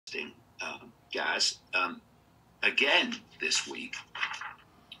interesting, Gaz, again this week,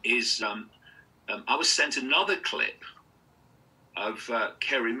 is I was sent another clip of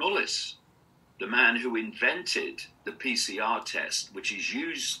Kerry Mullis, the man who invented the PCR test, which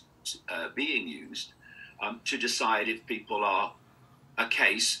is being used to decide if people are a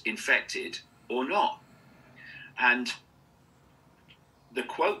case infected or not. And the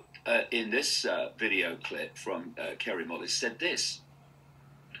quote in this video clip from Kerry Mullis said this: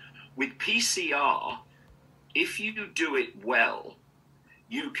 "With PCR, if you do it well,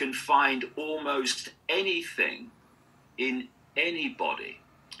 you can find almost anything in anybody."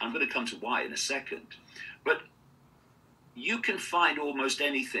 I'm going to come to why in a second. But you can find almost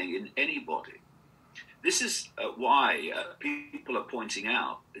anything in anybody. This is why people are pointing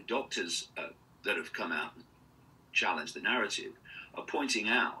out, the doctors that have come out and challenged the narrative are pointing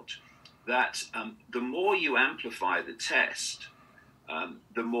out that the more you amplify the test,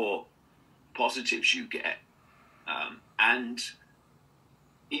 the more positives you get. And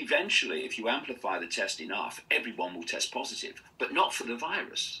eventually, if you amplify the test enough, everyone will test positive, but not for the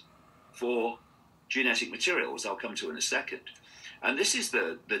virus, for genetic materials I'll come to in a second. And this is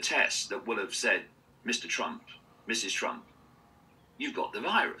the test that will have said, Mr. Trump, Mrs. Trump, you've got the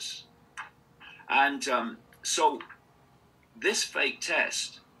virus. And so this fake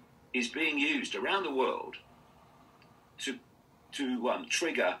test is being used around the world to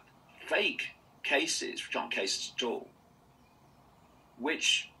trigger fake cases, which aren't cases at all,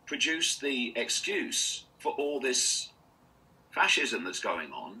 which produce the excuse for all this fascism that's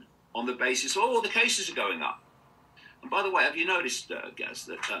going on the basis, oh, the cases are going up. And by the way, have you noticed, Gaz,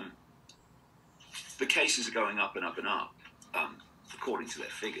 that the cases are going up and up and up, according to their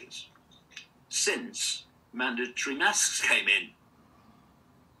figures, since mandatory masks came in?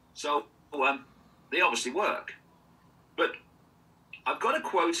 So they obviously work. But I've got a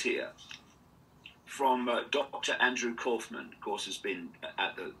quote here from Dr. Andrew Kaufman, of course, has been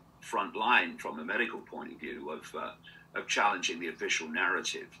at the front line from a medical point of view of challenging the official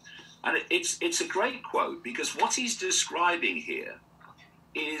narrative. And it's a great quote, because what he's describing here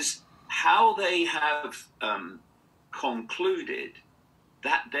is how they have concluded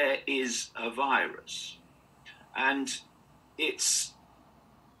that there is a virus. And it's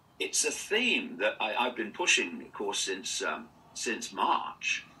a theme that I've been pushing, of course, since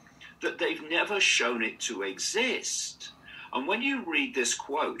March, that they've never shown it to exist. And when you read this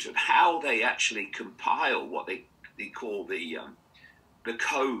quote of how they actually compile what they call the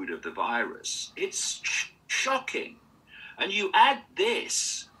code of the virus, it's shocking. And you add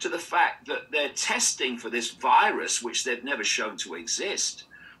this to the fact that they're testing for this virus, which they've never shown to exist,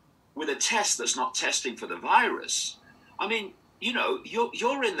 with a test that's not testing for the virus. I mean, you know,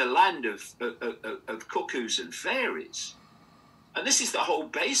 you're in the land of cuckoos and fairies. And this is the whole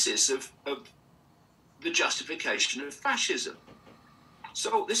basis of the justification of fascism.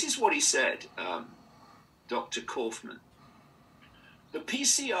 So this is what he said, Dr. Kaufman. The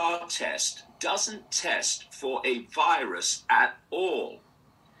PCR test doesn't test for a virus at all.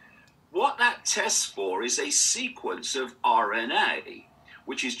 What that tests for is a sequence of RNA,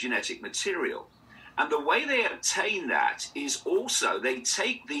 which is genetic material. And the way they obtain that is also they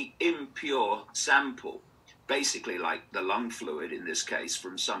take the impure sample, basically like the lung fluid in this case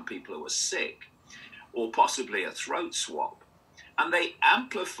from some people who are sick, or possibly a throat swab, and they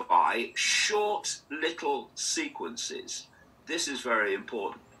amplify short little sequences. This is very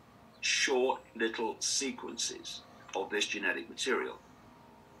important. Short little sequences of this genetic material.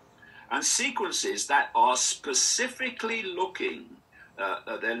 And sequences that are specifically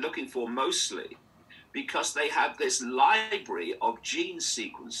they're looking for mostly because they have this library of gene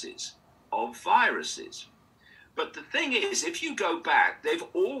sequences of viruses. But the thing is, if you go back, they've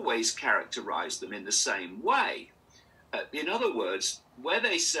always characterized them in the same way. In other words, where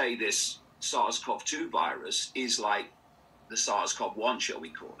they say this SARS-CoV-2 virus is like the SARS-CoV-1, shall we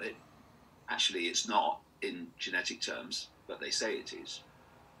call it? Actually, it's not in genetic terms, but they say it is.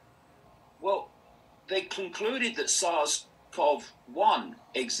 Well, they concluded that SARS-CoV-1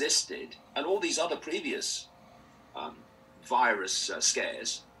 existed and all these other previous virus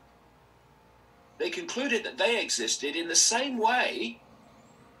scares, they concluded that they existed in the same way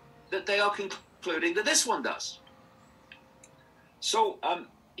that they are concluding that this one does. So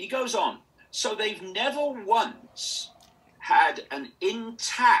he goes on. So they've never once had an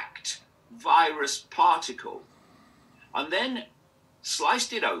intact virus particle and then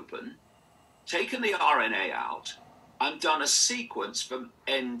sliced it open, taken the RNA out, and done a sequence from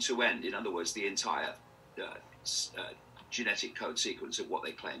end to end. In other words, the entire genetic code sequence of what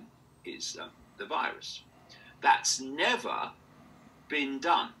they claim is the virus. That's never been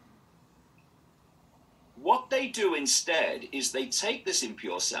done. What they do instead is they take this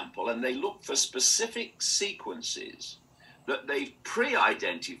impure sample and they look for specific sequences that they've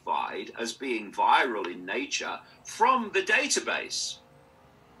pre-identified as being viral in nature from the database,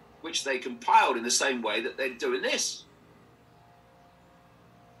 which they compiled in the same way that they're doing this.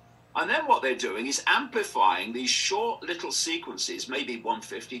 And then what they're doing is amplifying these short little sequences, maybe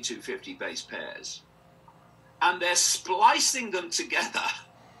 150, 250 base pairs, and they're splicing them together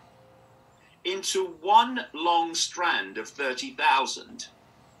into one long strand of 30,000.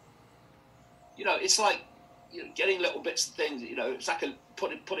 You know, it's like, you know, getting little bits of things, you know, it's like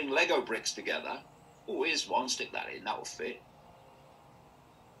putting Lego bricks together. Oh, here's one, stick that in, that will fit.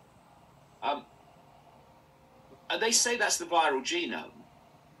 And they say that's the viral genome,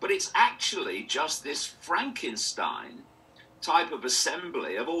 but it's actually just this Frankenstein type of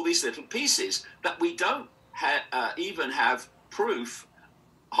assembly of all these little pieces that we don't even have proof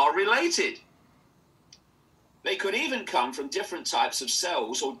are related. They could even come from different types of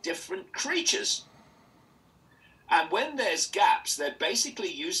cells or different creatures. And when there's gaps, they're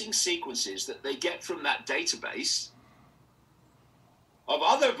basically using sequences that they get from that database of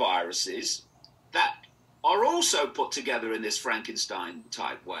other viruses that are also put together in this Frankenstein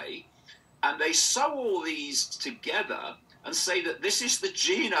type way. And they sew all these together and say that this is the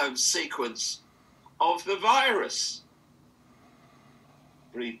genome sequence of the virus.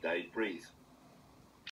 Breathe, Dave, breathe.